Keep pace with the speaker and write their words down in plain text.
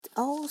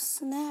Oh,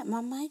 snap,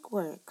 my mic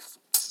works.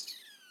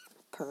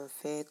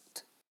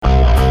 Perfect.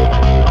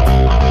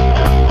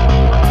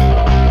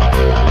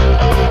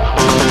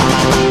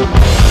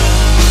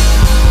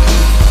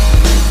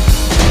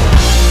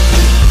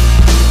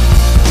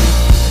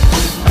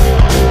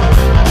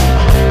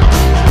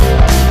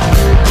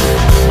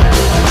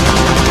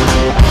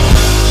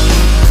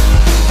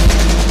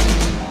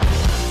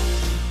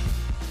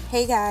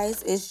 Hey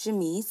guys, it's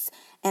Jamise,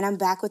 and I'm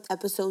back with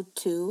episode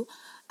 2.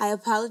 I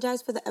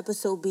apologize for the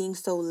episode being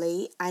so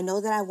late. I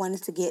know that I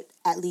wanted to get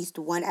at least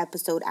one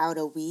episode out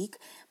a week,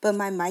 but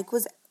my mic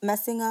was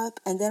messing up,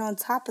 and then on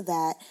top of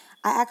that,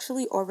 I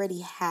actually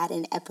already had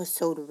an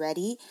episode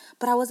ready,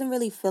 but I wasn't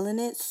really feeling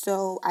it,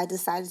 so I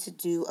decided to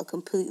do a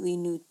completely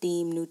new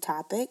theme, new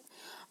topic.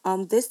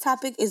 This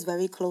topic is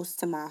very close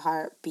to my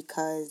heart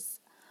because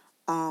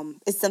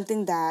it's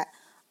something that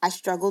I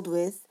struggled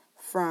with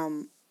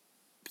from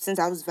since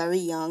I was very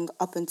young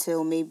up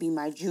until maybe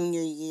my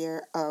junior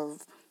year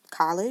of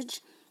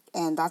college.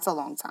 And that's a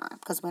long time.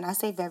 Because when I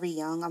say very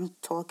young, I'm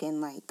talking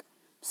like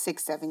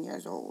 6, 7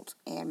 years old.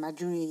 And my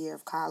junior year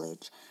of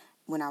college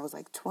when I was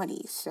like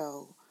 20.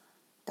 So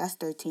that's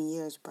 13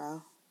 years,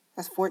 bro.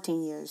 That's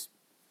 14 years.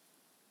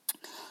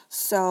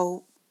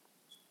 So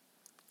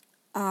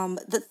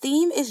the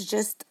theme is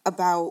just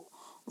about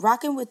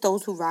rocking with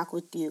those who rock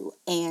with you.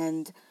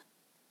 And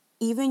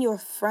even your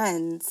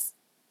friends,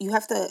 you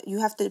have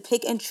to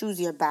pick and choose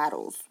your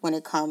battles when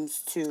it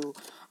comes to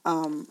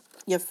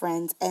your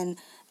friends, and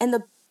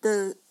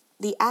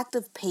the act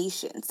of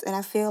patience. And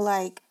I feel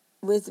like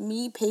with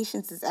me,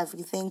 patience is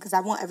everything because I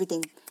want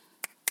everything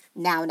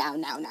now, now,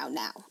 now, now,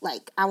 now.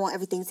 Like I want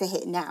everything to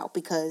hit now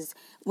because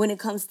when it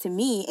comes to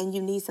me and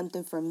you need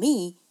something from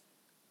me,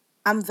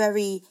 I'm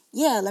very,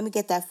 yeah, let me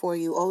get that for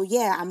you. Oh,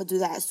 yeah, I'm going to do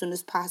that as soon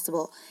as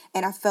possible.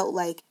 And I felt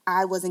like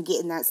I wasn't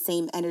getting that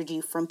same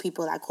energy from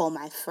people that I call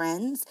my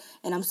friends.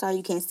 And I'm sorry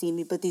you can't see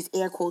me, but these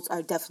air quotes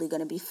are definitely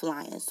going to be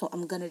flying. So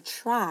I'm going to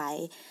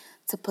try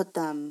to put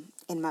them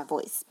in my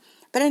voice.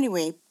 But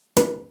anyway,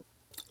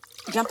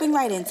 jumping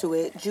right into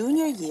it,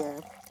 junior year,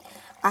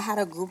 I had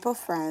a group of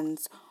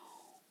friends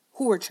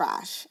who were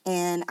trash.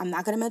 And I'm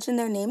not going to mention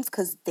their names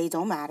because they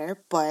don't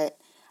matter, but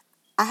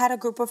I had a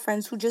group of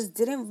friends who just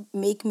didn't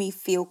make me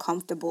feel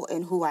comfortable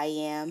in who I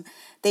am.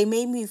 They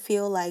made me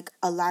feel like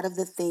a lot of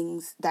the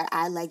things that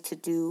I like to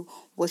do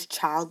was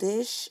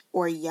childish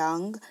or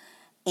young.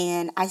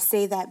 And I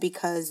say that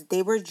because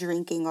they were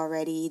drinking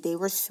already, they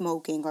were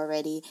smoking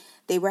already,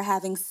 they were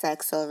having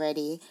sex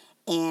already,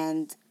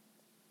 and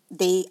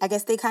I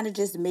guess they kind of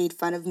just made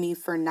fun of me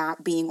for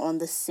not being on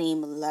the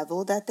same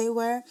level that they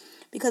were.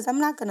 Because I'm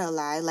not gonna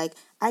lie, like,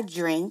 I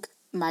drank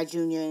my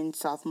junior and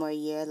sophomore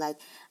year, like,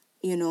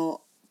 you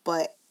know,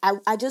 but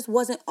I just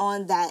wasn't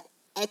on that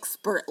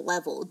expert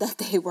level that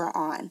they were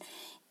on.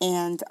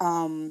 And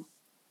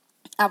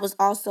I was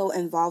also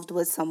involved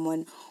with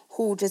someone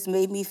who just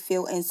made me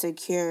feel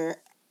insecure,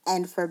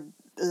 and for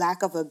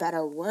lack of a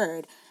better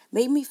word,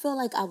 made me feel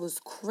like I was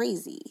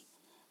crazy.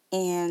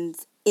 And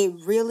it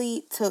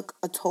really took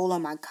a toll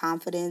on my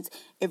confidence.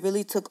 It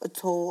really took a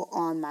toll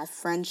on my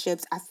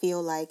friendships. I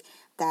feel like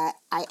that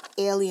I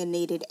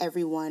alienated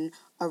everyone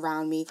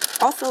around me.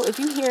 Also, if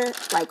you hear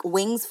like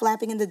wings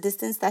flapping in the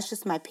distance, that's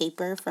just my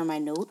paper for my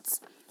notes.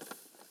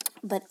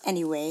 But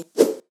anyway,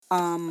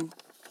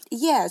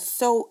 yeah,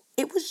 so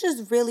it was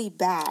just really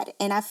bad.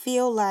 And I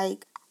feel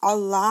like a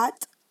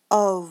lot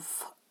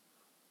of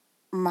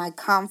my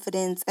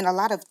confidence and a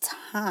lot of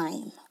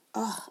time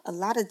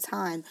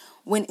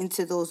went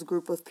into those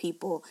group of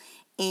people.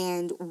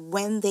 And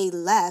when they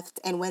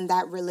left and when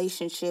that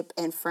relationship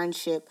and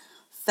friendship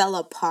fell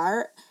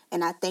apart,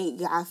 and I thank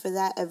God for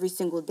that every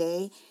single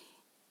day,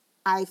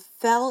 I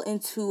fell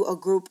into a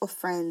group of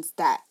friends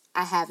that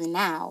I have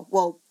now.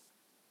 Well,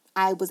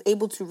 I was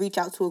able to reach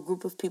out to a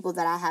group of people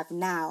that I have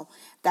now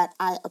that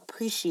I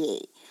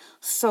appreciate.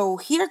 So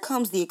here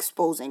comes the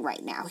exposing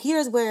right now.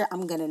 Here's where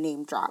I'm going to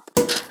name drop.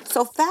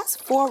 So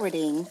fast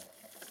forwarding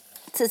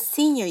to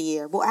senior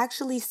year, well,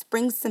 actually,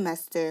 spring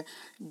semester,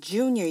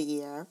 junior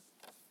year,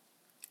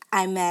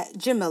 I met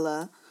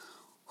Jamila,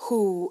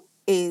 who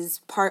is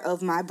part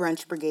of my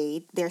brunch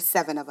brigade. There's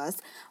 7 of us,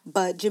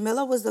 but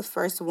Jamila was the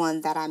first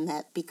one that I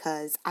met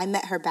because I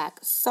met her back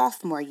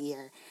sophomore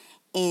year,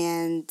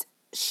 and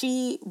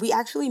we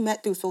actually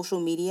met through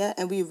social media,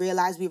 and we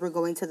realized we were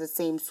going to the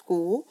same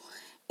school.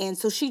 And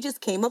so she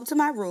just came up to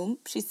my room.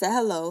 She said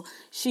hello.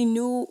 She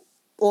knew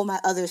all my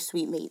other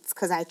suite mates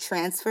because I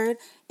transferred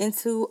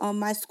into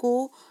my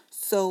school.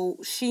 So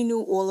she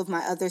knew all of my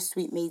other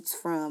suite mates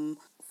from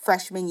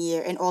freshman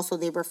year, and also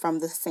they were from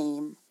the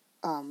same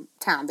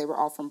town. They were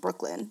all from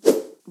Brooklyn.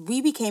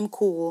 We became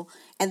cool,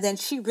 and then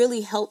she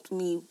really helped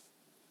me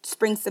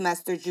spring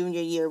semester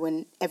junior year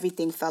when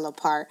everything fell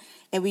apart,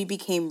 and we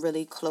became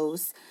really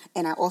close.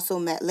 And I also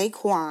met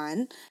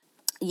Laquan.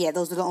 Yeah,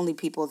 those are the only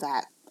people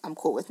that I'm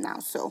cool with now.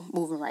 So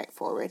moving right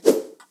forward.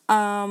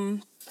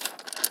 Um,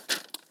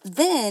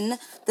 Then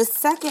the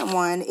second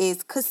one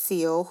is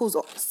Casil, who's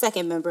a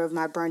second member of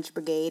my brunch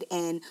brigade,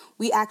 and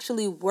we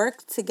actually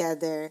worked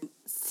together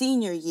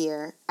senior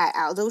year at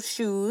Aldo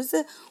Shoes.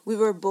 We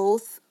were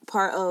both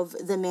part of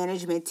the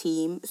management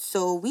team,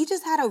 so we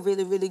just had a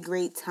really, really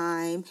great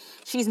time.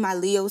 She's my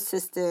Leo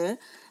sister,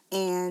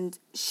 and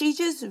she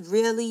just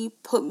really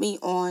put me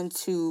on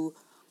to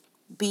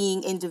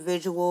being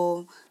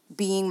individual,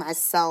 being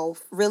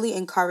myself, really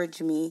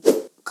encouraged me.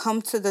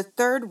 Come to the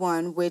third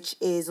one, which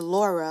is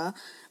Laura.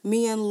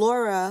 Me and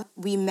Laura,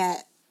 we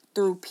met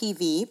through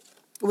PV,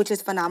 which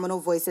is Phenomenal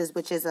Voices,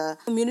 which is a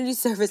community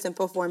service and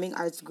performing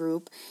arts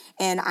group.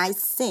 And I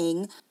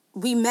sing.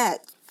 We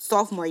met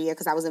sophomore year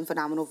because I was in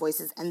Phenomenal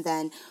Voices. And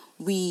then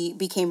we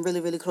became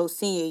really, really close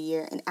senior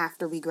year and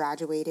after we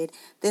graduated.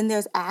 Then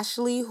there's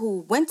Ashley,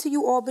 who went to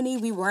U Albany.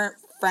 We weren't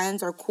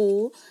friends or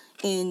cool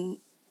in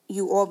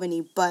U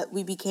Albany, but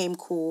we became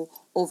cool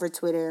over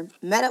Twitter.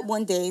 Met up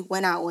one day,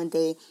 went out one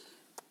day,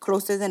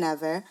 closer than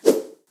ever.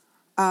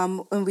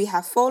 And we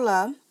have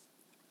Fola,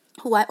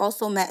 who I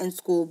also met in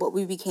school, but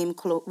we became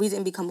close. We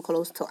didn't become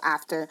close till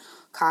after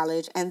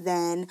college. And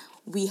then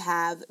we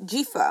have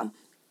Jifa,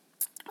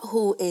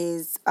 who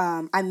is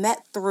I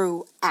met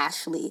through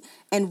Ashley,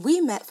 and we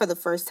met for the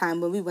first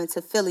time when we went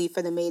to Philly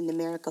for the Made in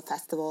America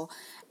festival.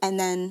 And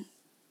then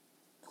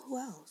who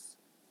else?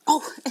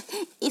 Oh,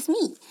 it's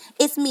me.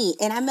 It's me.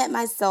 And I met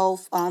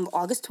myself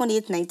August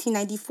 20th,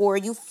 1994.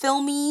 You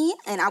feel me?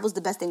 And I was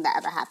the best thing that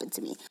ever happened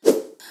to me.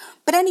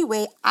 But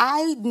anyway,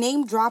 I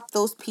name drop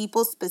those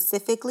people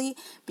specifically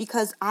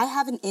because I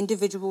have an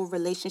individual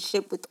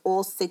relationship with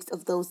all six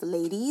of those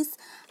ladies.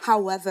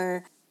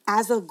 However,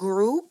 as a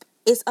group,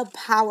 it's a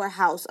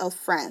powerhouse of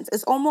friends.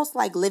 It's almost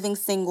like living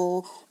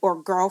single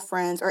or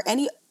girlfriends or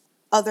any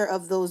other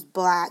of those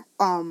black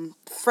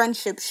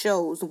friendship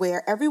shows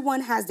where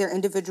everyone has their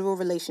individual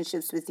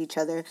relationships with each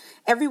other.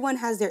 Everyone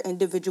has their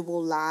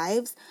individual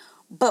lives.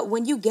 But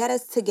when you get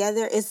us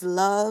together, it's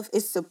love,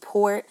 it's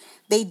support.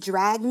 They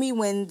drag me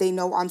when they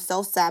know I'm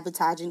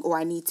self-sabotaging or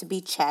I need to be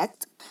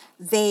checked.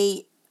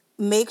 They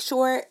make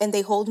sure and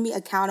they hold me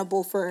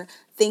accountable for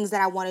things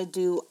that I want to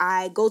do.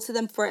 I go to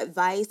them for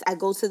advice. I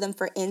go to them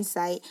for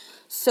insight.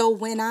 So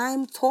when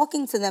I'm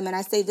talking to them and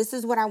I say, this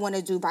is what I want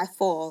to do by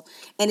fall,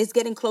 and it's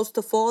getting close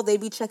to fall, they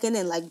be checking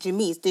in like,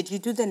 Jamise, did you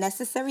do the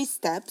necessary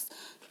steps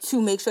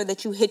to make sure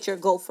that you hit your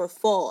goal for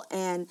fall?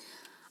 And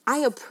I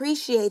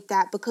appreciate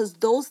that because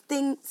those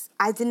things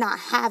I did not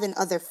have in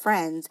other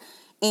friends.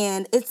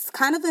 And it's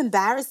kind of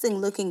embarrassing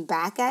looking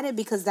back at it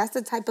because that's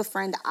the type of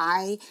friend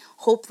I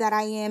hope that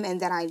I am and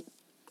that I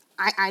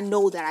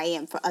know that I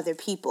am for other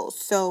people.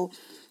 So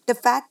the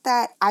fact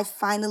that I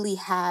finally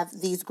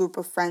have these group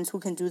of friends who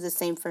can do the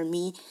same for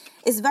me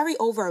is very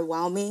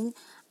overwhelming.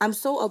 I'm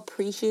so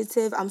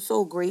appreciative. I'm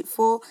so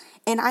grateful.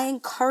 And I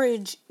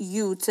encourage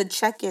you to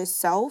check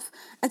yourself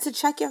and to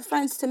check your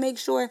friends to make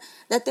sure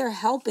that they're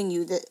helping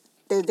you, that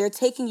they're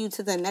taking you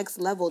to the next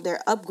level.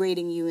 They're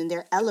upgrading you and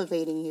they're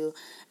elevating you.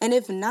 And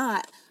if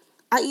not,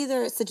 I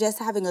either suggest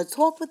having a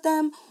talk with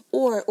them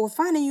or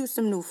finding you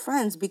some new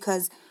friends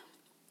because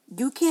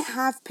you can't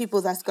have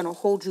people that's going to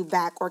hold you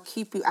back or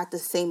keep you at the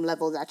same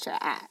level that you're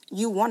at.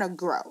 You want to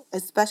grow,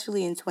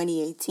 especially in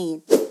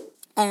 2018.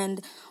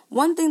 And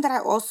one thing that I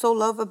also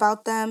love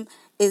about them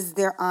is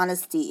their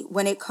honesty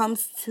when it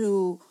comes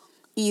to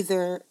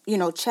either,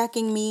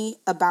 checking me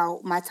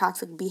about my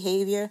toxic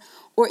behavior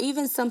or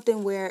even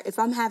something where if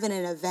I'm having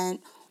an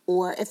event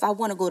or if I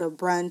want to go to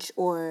brunch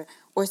or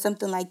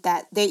something like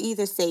that, they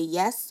either say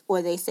yes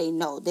or they say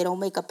no. They don't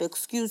make up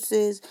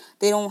excuses.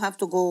 They don't have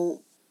to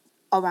go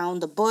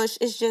around the bush.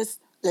 It's just,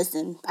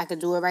 listen, I can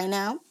do it right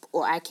now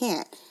or I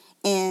can't.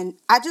 And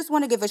I just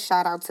want to give a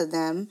shout out to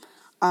them.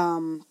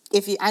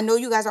 I know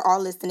you guys are all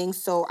listening,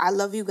 so I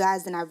love you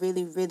guys and I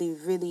really, really,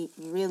 really,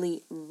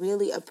 really,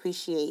 really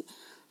appreciate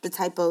the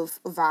type of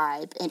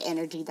vibe and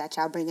energy that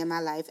y'all bring in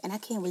my life. And I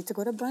can't wait to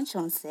go to brunch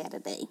on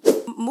Saturday.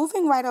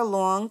 Moving right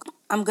along,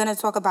 I'm going to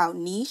talk about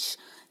Niche.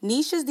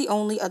 Niche is the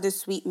only other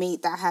sweet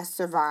mate that has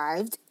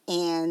survived.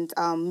 And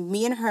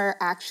me and her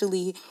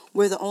actually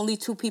were the only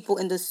two people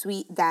in the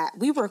suite that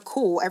we were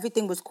cool.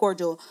 Everything was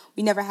cordial.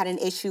 We never had an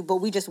issue, but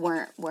we just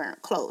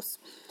weren't close.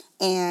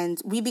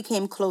 And we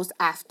became close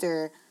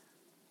after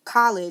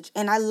college.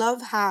 And I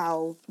love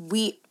how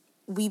we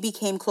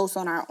became close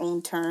on our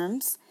own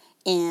terms.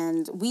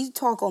 And we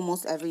talk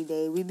almost every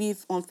day. We be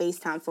on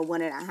FaceTime for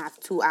 1.5,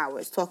 2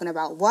 hours talking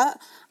about what?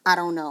 I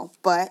don't know.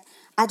 But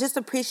I just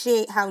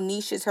appreciate how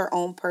Niche is her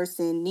own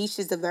person. Niche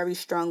is a very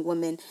strong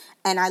woman.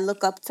 And I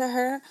look up to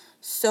her.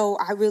 So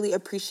I really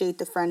appreciate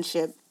the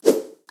friendship.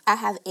 I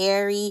have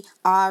Ariana.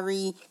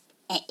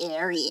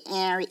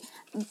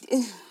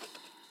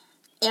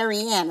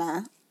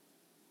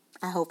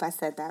 I hope I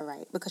said that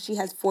right because she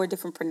has 4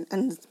 different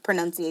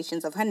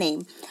pronunciations of her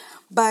name.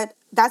 But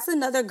that's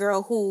another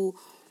girl who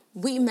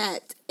we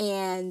met,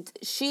 and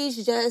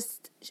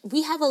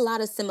we have a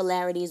lot of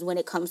similarities when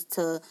it comes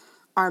to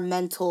our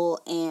mental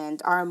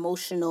and our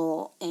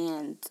emotional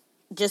and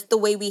just the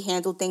way we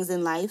handle things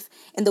in life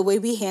and the way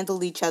we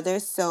handle each other.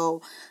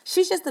 So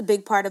she's just a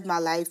big part of my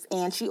life,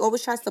 and she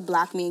always tries to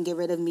block me and get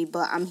rid of me,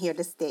 but I'm here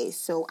to stay.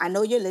 So I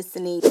know you're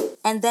listening.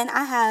 And then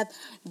I have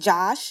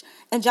Josh,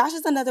 and Josh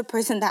is another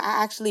person that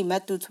I actually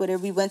met through Twitter.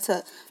 We went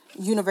to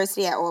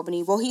university at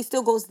Albany. Well, he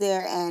still goes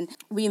there, and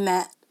we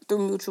met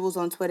through mutuals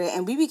on Twitter,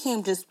 and we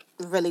became just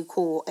really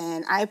cool.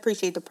 And I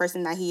appreciate the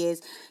person that he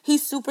is.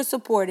 He's super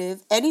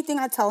supportive. Anything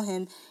I tell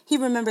him, he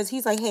remembers.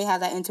 He's like, hey,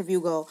 how'd that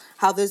interview go?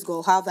 How this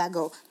go? How'd that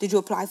go? Did you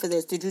apply for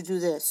this? Did you do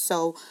this?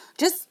 So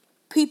just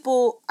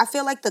people, I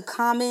feel like the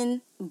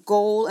common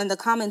goal and the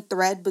common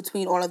thread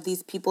between all of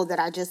these people that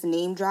I just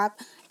name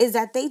dropped is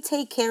that they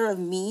take care of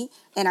me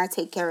and I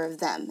take care of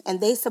them.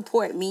 And they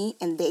support me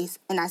and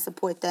I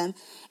support them.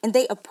 And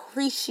they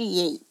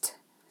appreciate.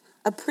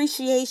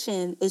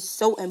 Appreciation is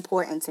so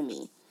important to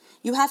me.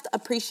 You have to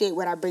appreciate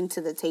what I bring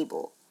to the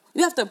table.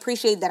 You have to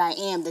appreciate that I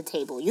am the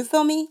table. You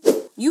feel me?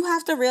 You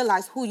have to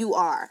realize who you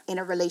are in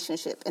a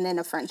relationship and in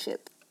a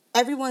friendship.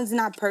 Everyone's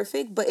not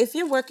perfect, but if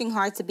you're working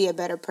hard to be a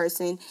better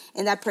person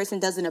and that person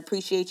doesn't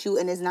appreciate you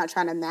and is not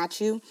trying to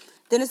match you,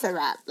 then it's a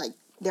wrap. Like,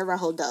 they're a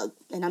whole dub.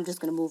 And I'm just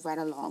going to move right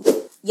along.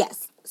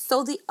 Yes.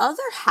 So the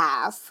other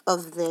half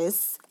of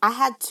this, I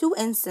had two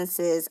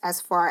instances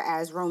as far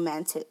as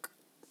romantic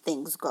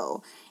things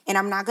go. And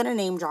I'm not going to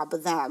name drop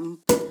them.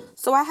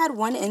 So I had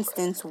one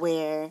instance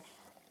where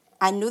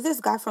I knew this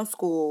guy from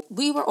school.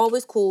 We were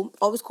always cool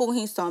when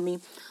he saw me.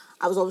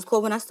 I was always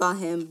cool when I saw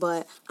him,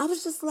 but I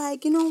was just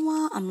like, you know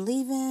what? I'm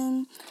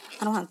leaving.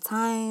 I don't have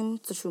time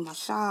to shoot my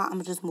shot. I'm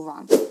going to just move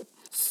on.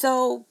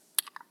 So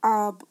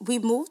we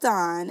moved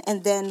on,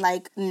 and then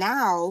like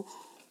now,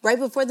 right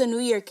before the new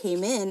year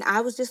came in,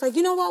 I was just like,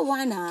 you know what,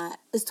 why not?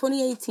 It's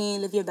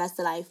 2018, live your best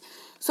life.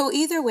 So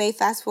either way,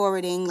 fast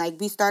forwarding,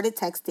 like we started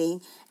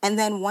texting, and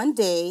then one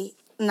day,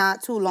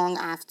 not too long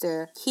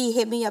after, he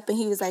hit me up and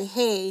he was like,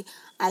 hey,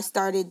 I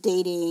started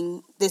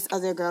dating this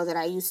other girl that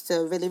I used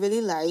to really,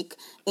 really like,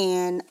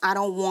 and I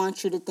don't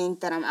want you to think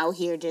that I'm out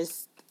here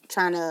just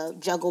trying to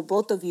juggle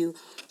both of you.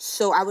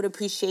 So I would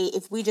appreciate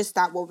if we just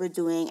stop what we're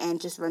doing and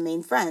just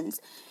remain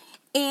friends.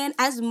 And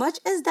as much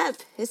as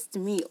that pissed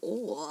me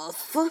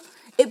off,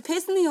 it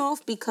pissed me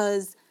off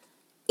because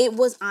it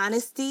was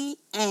honesty,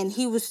 and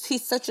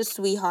he's such a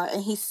sweetheart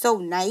and he's so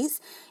nice,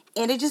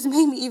 and it just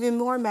made me even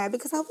more mad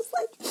because I was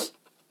like,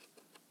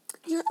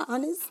 you're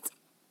honest.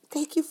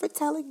 Thank you for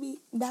telling me.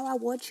 Now I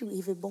want you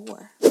even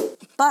more.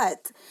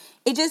 But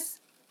it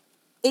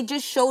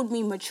just showed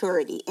me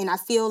maturity. And I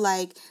feel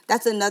like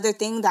that's another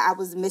thing that I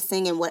was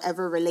missing in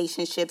whatever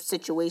relationships,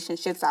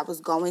 situationships I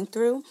was going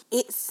through.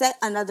 It set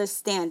another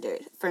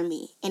standard for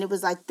me. And it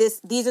was like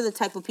these are the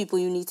type of people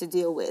you need to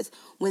deal with.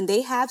 When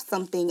they have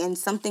something and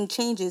something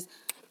changes,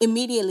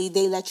 immediately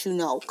they let you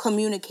know.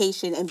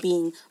 Communication and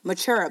being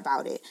mature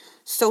about it.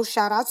 So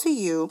shout out to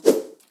you.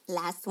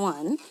 Last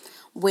one,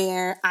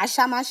 where I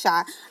shot my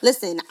shot.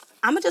 Listen,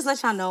 I'm going to just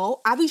let y'all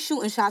know, I be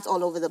shooting shots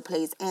all over the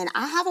place, and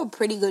I have a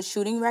pretty good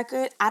shooting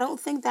record. I don't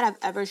think that I've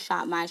ever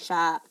shot my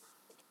shot.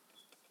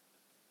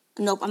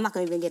 Nope, I'm not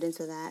going to even get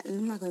into that.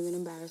 I'm not going to even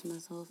embarrass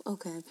myself.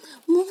 Okay,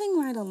 moving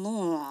right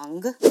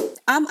along.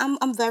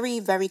 I'm very,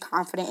 very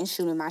confident in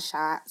shooting my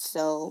shot,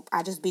 so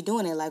I just be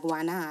doing it. Like,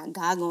 why not?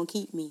 God gonna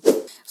keep me.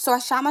 So I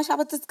shot my shot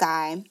with this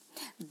guy.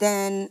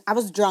 Then I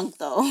was drunk,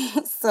 though.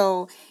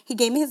 So he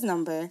gave me his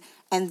number,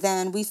 and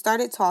then we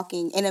started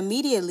talking, and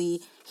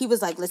immediately he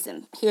was like,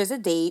 listen, here's a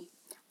date.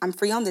 I'm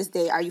free on this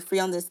day. Are you free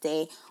on this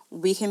day?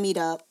 We can meet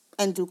up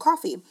and do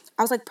coffee.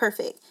 I was like,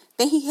 perfect.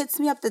 Then he hits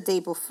me up the day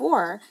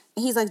before,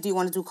 and he's like, do you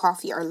want to do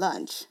coffee or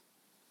lunch?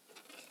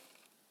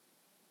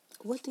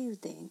 What do you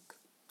think?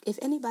 If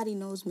anybody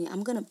knows me,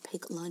 I'm going to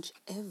pick lunch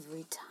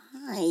every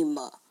time.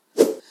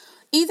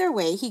 Either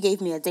way, he gave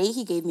me a date,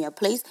 he gave me a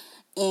place,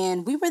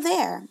 and we were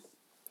there.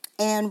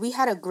 And we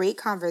had a great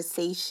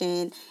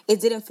conversation. It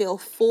didn't feel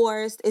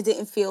forced. It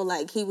didn't feel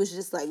like he was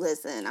just like,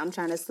 listen, I'm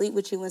trying to sleep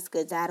with you and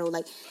skedaddle.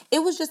 Like, it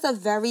was just a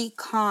very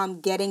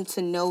calm getting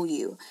to know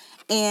you.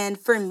 And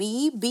for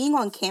me, being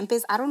on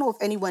campus, I don't know if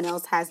anyone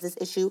else has this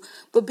issue,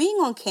 but being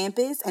on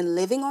campus and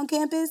living on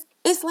campus,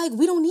 it's like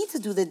we don't need to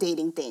do the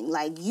dating thing.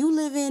 Like, you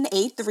live in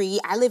A3,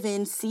 I live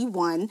in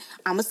C1,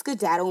 I'm a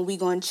skedaddle, and we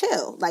gonna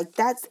chill. Like,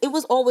 it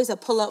was always a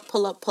pull up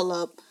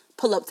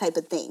type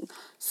of thing.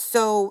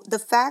 So the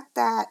fact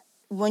that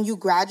when you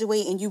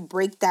graduate and you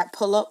break that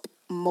pull up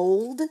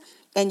mold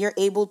and you're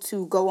able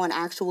to go on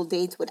actual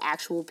dates with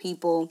actual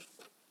people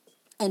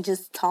and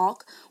just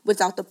talk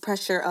without the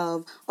pressure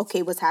of,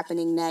 okay, what's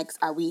happening next?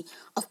 Are we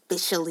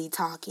officially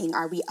talking?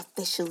 Are we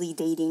officially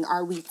dating?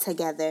 Are we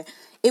together?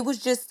 It was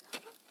just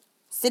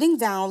sitting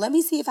down. Let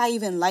me see if I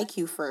even like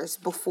you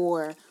first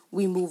before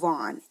we move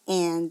on.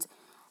 And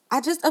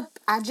I'm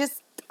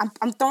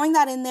throwing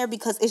that in there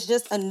because it's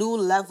just a new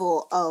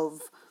level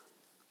of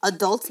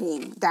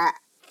adulting that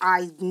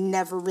I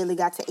never really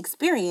got to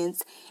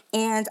experience.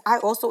 And I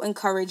also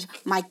encourage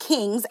my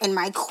kings and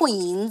my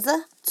queens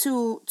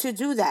to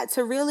do that,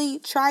 to really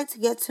try to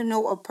get to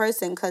know a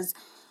person, because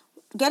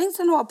getting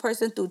to know a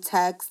person through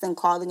text and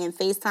calling and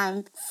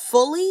FaceTime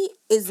fully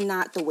is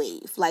not the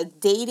wave. Like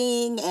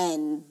dating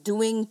and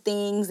doing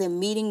things and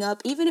meeting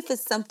up, even if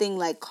it's something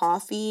like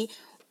coffee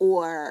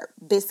or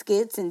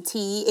biscuits and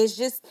tea, it's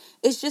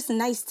just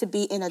nice to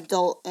be an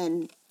adult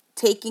and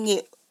taking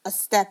it a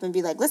step and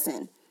be like,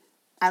 listen,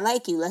 I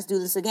like you. Let's do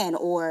this again.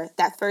 Or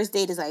that first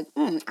date is like,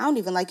 I don't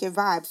even like your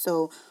vibe,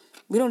 so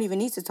we don't even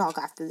need to talk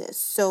after this.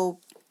 So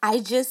I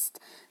just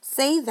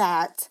say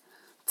that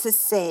to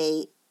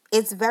say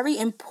it's very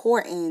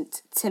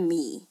important to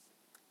me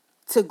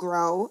to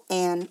grow.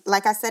 And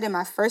like I said in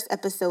my first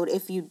episode,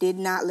 if you did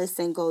not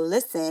listen, go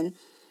listen.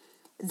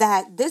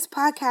 That this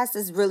podcast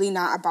is really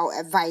not about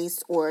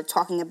advice or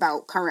talking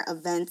about current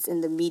events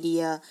in the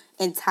media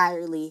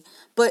entirely,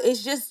 but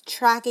it's just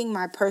tracking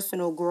my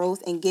personal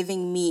growth and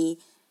giving me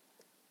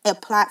a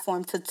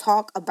platform to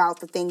talk about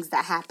the things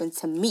that happen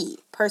to me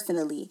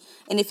personally.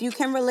 And if you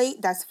can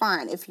relate, that's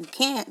fine. If you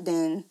can't,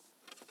 then,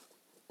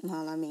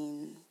 well, I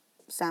mean,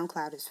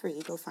 SoundCloud is free.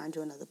 Go find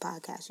you another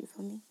podcast, you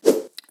feel me?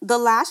 The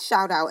last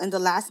shout out and the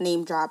last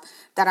name drop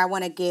that I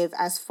want to give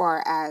as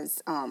far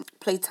as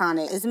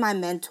platonic is my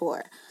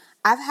mentor.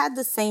 I've had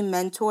the same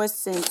mentor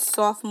since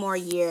sophomore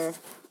year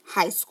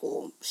high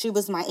school. She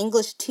was my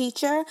English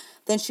teacher,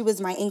 then she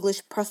was my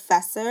English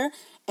professor,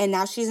 and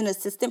now she's an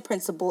assistant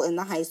principal in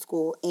the high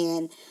school.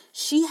 And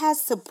she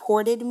has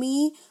supported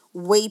me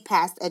way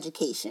past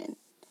education.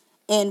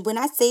 And when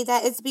I say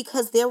that, it's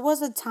because there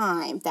was a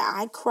time that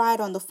I cried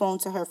on the phone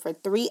to her for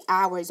 3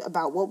 hours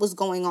about what was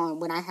going on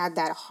when I had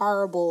that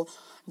horrible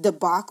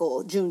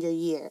debacle junior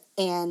year.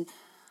 And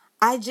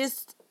I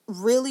just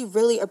really,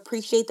 really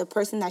appreciate the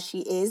person that she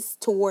is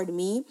toward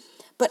me.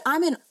 But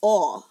I'm in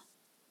awe.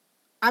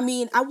 I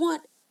mean, I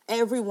want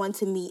everyone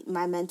to meet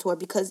my mentor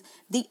because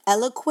the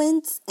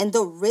eloquence and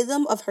the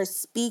rhythm of her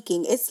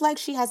speaking, it's like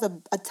she has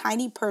a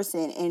tiny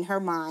person in her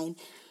mind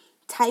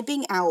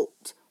typing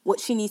out what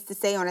she needs to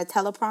say on a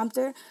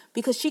teleprompter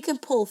because she can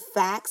pull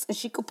facts and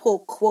she could pull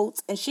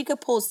quotes and she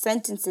could pull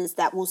sentences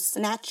that will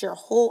snatch your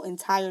whole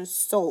entire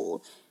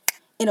soul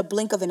in a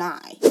blink of an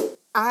eye.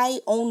 I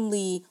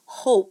only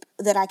hope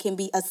that I can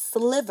be a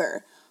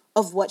sliver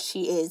of what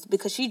she is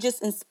because she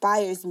just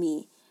inspires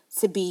me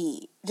to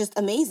be just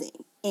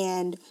amazing.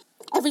 And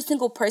every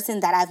single person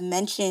that I've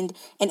mentioned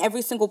and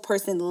every single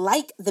person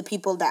like the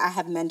people that I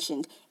have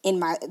mentioned in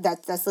my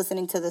that's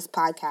listening to this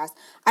podcast,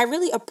 I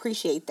really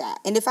appreciate that.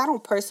 And if I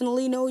don't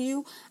personally know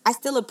you, I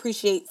still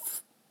appreciate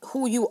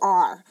who you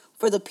are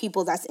for the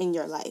people that's in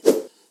your life.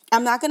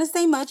 I'm not going to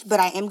say much, but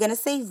I am going to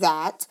say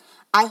that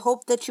I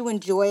hope that you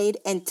enjoyed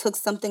and took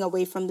something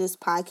away from this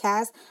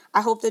podcast.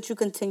 I hope that you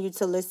continue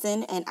to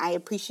listen, and I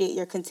appreciate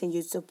your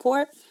continued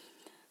support.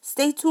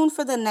 Stay tuned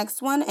for the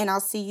next one, and I'll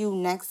see you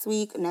next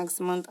week, next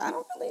month. I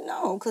don't really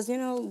know, because,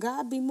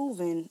 God be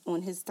moving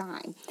on his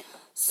time.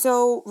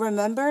 So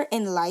remember,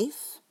 in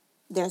life,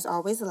 there's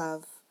always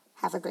love.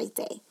 Have a great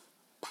day.